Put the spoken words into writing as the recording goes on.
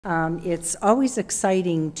It's always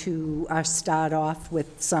exciting to start off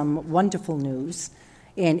with some wonderful news.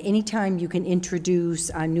 And anytime you can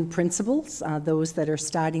introduce new principals, those that are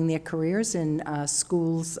starting their careers in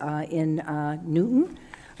schools in Newton,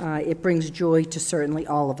 it brings joy to certainly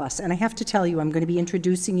all of us. And I have to tell you, I'm going to be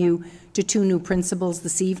introducing you to two new principals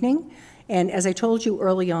this evening. And as I told you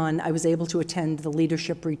early on, I was able to attend the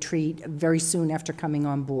leadership retreat very soon after coming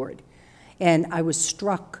on board. And I was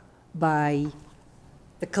struck by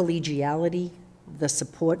the collegiality, the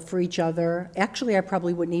support for each other. Actually, I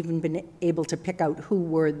probably wouldn't even been able to pick out who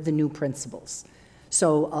were the new principals.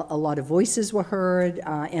 So a lot of voices were heard,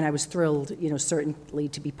 and I was thrilled, certainly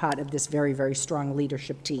to be part of this very, very strong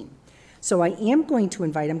leadership team. So I am going to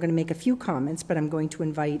invite, I'm going to make a few comments, but I'm going to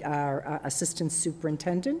invite our Assistant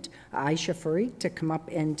Superintendent, Aisha Furi, to come up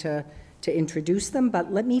and to introduce them.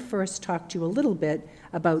 But let me first talk to you a little bit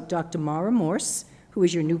about Dr. Maura Morse, who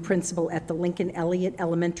is your new principal at the Lincoln Elliott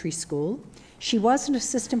Elementary School. She was an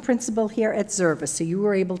assistant principal here at Zerva, so you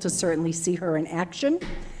were able to certainly see her in action.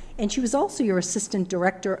 And she was also your assistant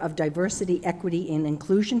director of diversity, equity, and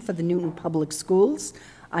inclusion for the Newton Public Schools.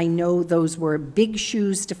 I know those were big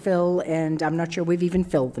shoes to fill, and I'm not sure we've even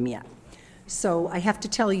filled them yet. So I have to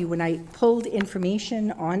tell you, when I pulled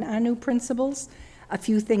information on our new principals, a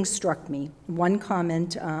few things struck me. One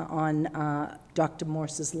comment on Dr.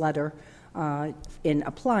 Morse's letter in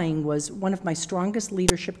applying was, one of my strongest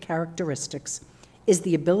leadership characteristics is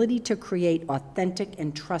the ability to create authentic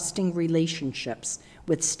and trusting relationships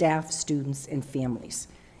with staff, students, and families.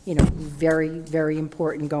 Very, very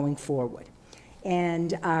important going forward.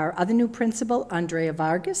 And our other new principal, Andrea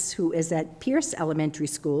Vargas, who is at Pierce Elementary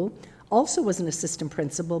School, also was an assistant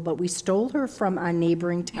principal, but we stole her from our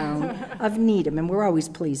neighboring town of Needham, and we're always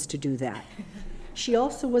pleased to do that. She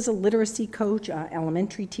also was a literacy coach,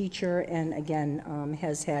 elementary teacher, and again,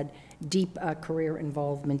 has had deep career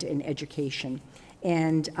involvement in education.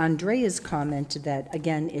 And Andrea's comment that,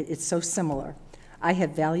 again, it's so similar. I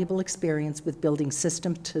have valuable experience with building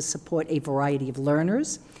systems to support a variety of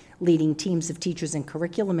learners, leading teams of teachers in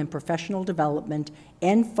curriculum and professional development,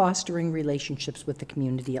 and fostering relationships with the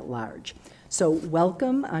community at large. So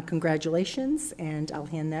welcome, congratulations, and I'll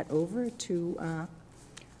hand that over to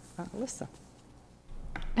Alyssa.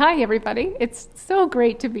 Hi, everybody. It's so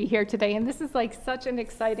great to be here today, and this is like such an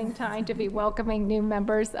exciting time to be welcoming new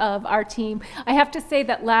members of our team. I have to say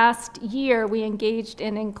that last year we engaged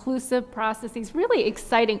in inclusive processes, really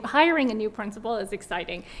exciting. Hiring a new principal is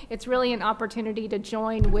exciting. It's really an opportunity to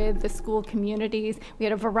join with the school communities. We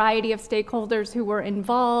had a variety of stakeholders who were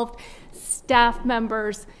involved, staff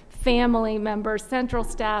members, family members, central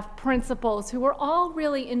staff, principals, who were all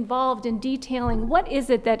really involved in detailing what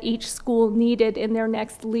is it that each school needed in their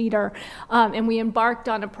next leader. And we embarked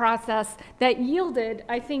on a process that yielded,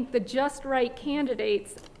 I think, the just right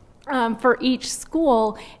candidates for each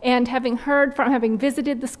school. And having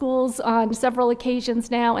visited the schools on several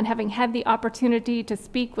occasions now, and having had the opportunity to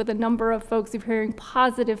speak with a number of folks, who've hearing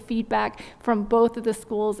positive feedback from both of the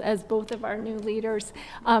schools as both of our new leaders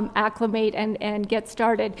acclimate and get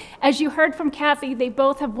started. As you heard from Kathy, they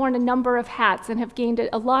both have worn a number of hats and have gained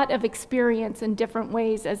a lot of experience in different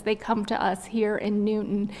ways as they come to us here in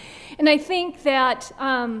Newton. And I think that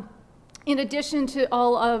in addition to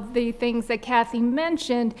all of the things that Kathy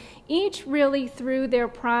mentioned, each really through their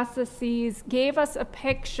processes gave us a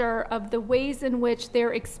picture of the ways in which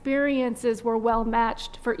their experiences were well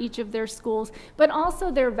matched for each of their schools, but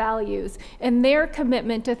also their values and their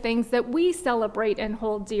commitment to things that we celebrate and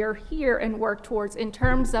hold dear here and work towards in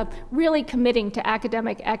terms of really committing to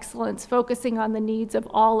academic excellence, focusing on the needs of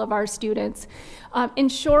all of our students,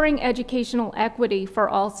 ensuring educational equity for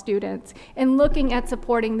all students, and looking at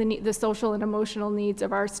supporting the social and emotional needs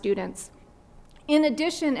of our students. In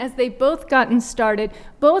addition, as they've both gotten started,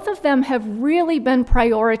 both of them have really been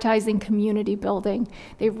prioritizing community building.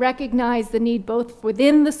 They recognize the need both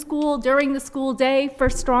within the school, during the school day, for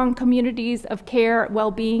strong communities of care,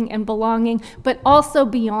 well-being, and belonging, but also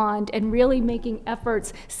beyond, and really making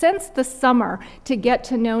efforts since the summer to get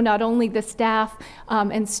to know not only the staff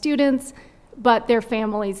and students, but their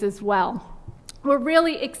families as well. We're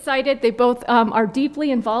really excited. They both are deeply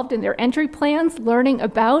involved in their entry plans, learning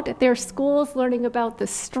about their schools, learning about the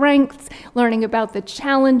strengths, learning about the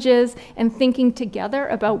challenges, and thinking together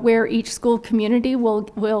about where each school community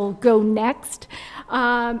will go next.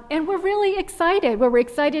 And we're really excited. We're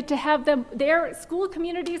excited to have them. Their school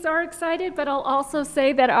communities are excited, but I'll also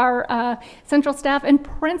say that our central staff and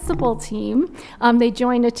principal team, they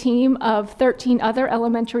join a team of 13 other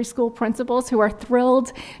elementary school principals who are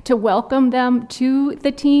thrilled to welcome them to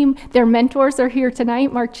the team. Their mentors are here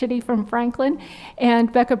tonight. Mark Chitty from Franklin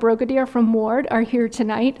and Becca Brogadier from Ward are here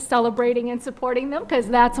tonight, celebrating and supporting them, because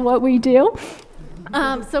that's what we do.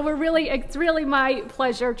 So it's really my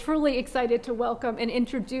pleasure, truly excited to welcome and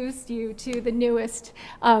introduce you to the newest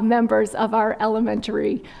members of our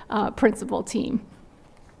elementary principal team.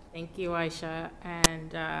 Thank you, Aisha,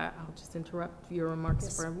 and I'll just interrupt your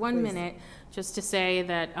remarks for 1 minute, just to say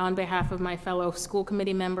that on behalf of my fellow school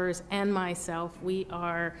committee members and myself, we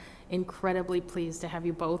are incredibly pleased to have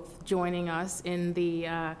you both joining us in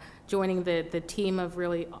joining the team of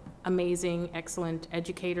really amazing, excellent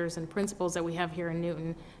educators and principals that we have here in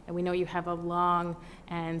Newton. And we know you have a long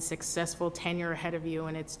and successful tenure ahead of you,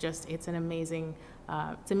 and it's an amazing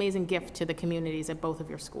gift to the communities at both of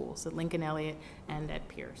your schools, at Lincoln Elliott and at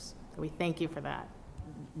Pierce. So we thank you for that.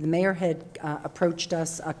 The mayor had approached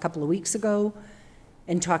us a couple of weeks ago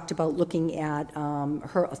and talked about looking at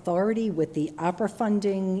her authority with the ARPA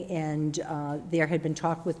funding, and there had been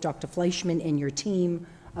talk with Dr. Fleischman and your team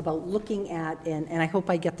about looking at, and I hope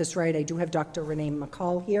I get this right, I do have Dr. Renee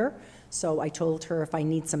McCall here, so I told her if I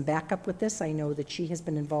need some backup with this, I know that she has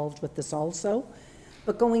been involved with this also.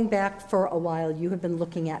 But going back for a while, you have been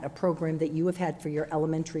looking at a program that you have had for your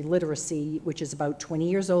elementary literacy, which is about 20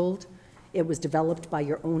 years old. It was developed by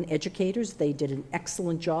your own educators. They did an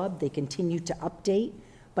excellent job. They continue to update.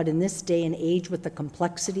 But in this day and age with the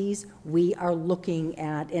complexities, we are looking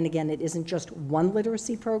at, and again, it isn't just one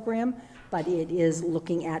literacy program, but it is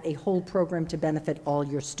looking at a whole program to benefit all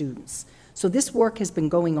your students. So this work has been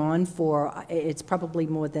going on for, it's probably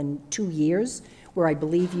more than 2 years, where I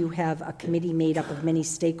believe you have a committee made up of many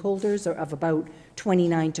stakeholders, or of about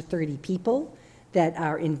 29 to 30 people that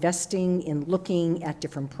are investing in looking at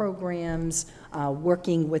different programs,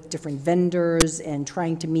 working with different vendors, and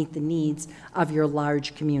trying to meet the needs of your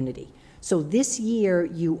large community. So this year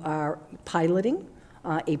you are piloting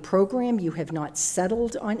a program. You have not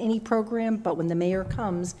settled on any program, but when the mayor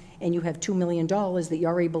comes and you have $2 million that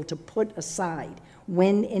you're able to put aside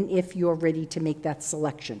when and if you're ready to make that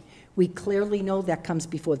selection. We clearly know that comes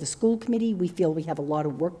before the school committee. We feel we have a lot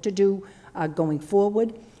of work to do going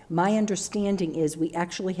forward. My understanding is we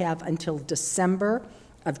actually have until December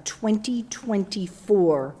of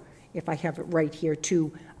 2024, if I have it right here,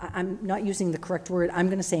 to, I'm not using the correct word, I'm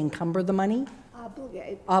going to say encumber the money.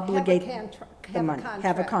 Obligate the money,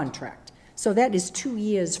 have a contract. So that is 2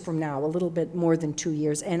 years from now, a little bit more than 2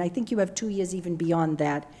 years, and I think you have 2 years even beyond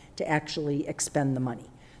that to actually expend the money.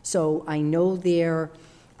 So I know there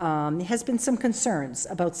has been some concerns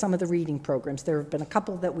about some of the reading programs. There have been a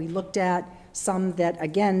couple that we looked at, some that,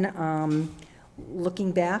 again,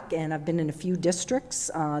 looking back, and I've been in a few districts,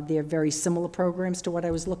 they're very similar programs to what I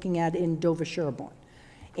was looking at in Dover-Sherborne.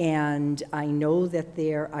 And I know that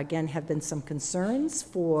there, again, have been some concerns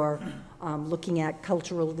for looking at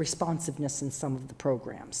cultural responsiveness in some of the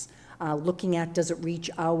programs. Looking at, does it reach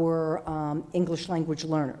our English language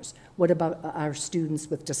learners? What about our students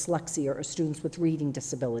with dyslexia or students with reading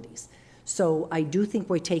disabilities? So I do think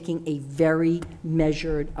we're taking a very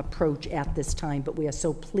measured approach at this time, but we are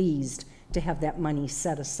so pleased to have that money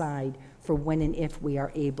set aside for when and if we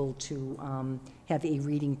are able to have a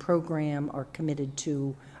reading program or committed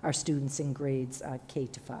to our students in grades K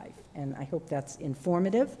to 5. And I hope that's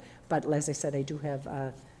informative, but as I said, I do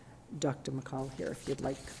have Dr. McCall here if you'd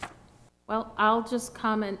like. Well, I'll just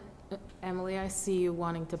comment. Emily, I see you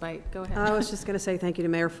wanting to bite. Go ahead. I was just going to say thank you to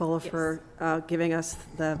Mayor Fuller for giving us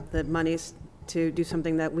the monies to do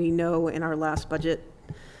something that we know in our last budget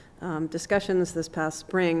discussions this past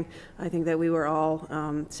spring. I think that we were all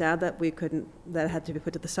sad that that had to be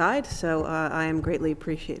put to the side. So I am greatly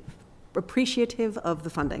appreciative of the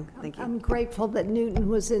funding. Thank you. I'm grateful that Newton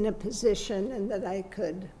was in a position and that I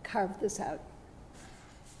could carve this out.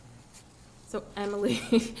 So Emily,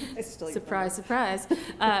 surprise, surprise,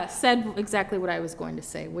 said exactly what I was going to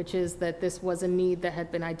say, which is that this was a need that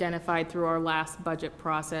had been identified through our last budget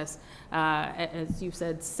process. As you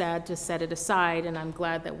said, sad to set it aside, and I'm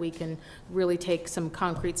glad that we can really take some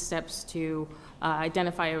concrete steps to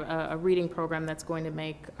identify a reading program that's going to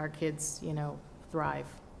make our kids, thrive.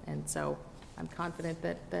 And so I'm confident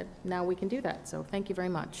that now we can do that. So thank you very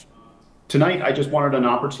much. Tonight, I just wanted an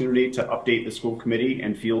opportunity to update the school committee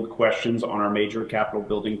and field questions on our major capital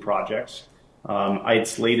building projects. I had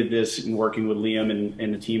slated this in working with Liam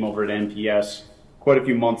and the team over at NPS quite a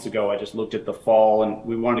few months ago. I just looked at the fall, and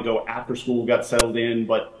we wanted to go after school got settled in,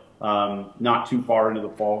 but not too far into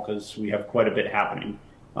the fall because we have quite a bit happening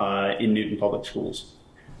in Newton Public Schools.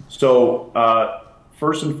 So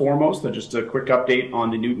first and foremost, just a quick update on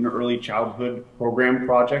the Newton Early Childhood Program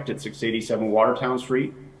project at 687 Watertown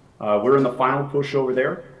Street. We're in the final push over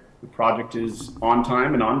there. The project is on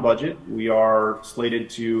time and on budget. We are slated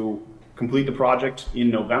to complete the project in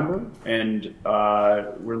November, and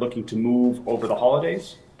we're looking to move over the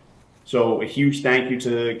holidays. So a huge thank you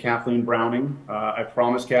to Kathleen Browning. I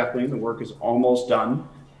promise, Kathleen, the work is almost done.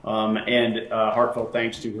 And heartfelt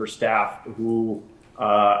thanks to her staff, who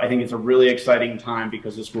I think it's a really exciting time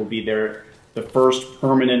because this will be the first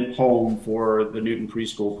permanent home for the Newton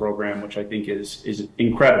preschool program, which I think is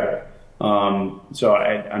incredible. So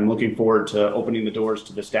I'm looking forward to opening the doors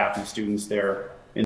to the staff and students there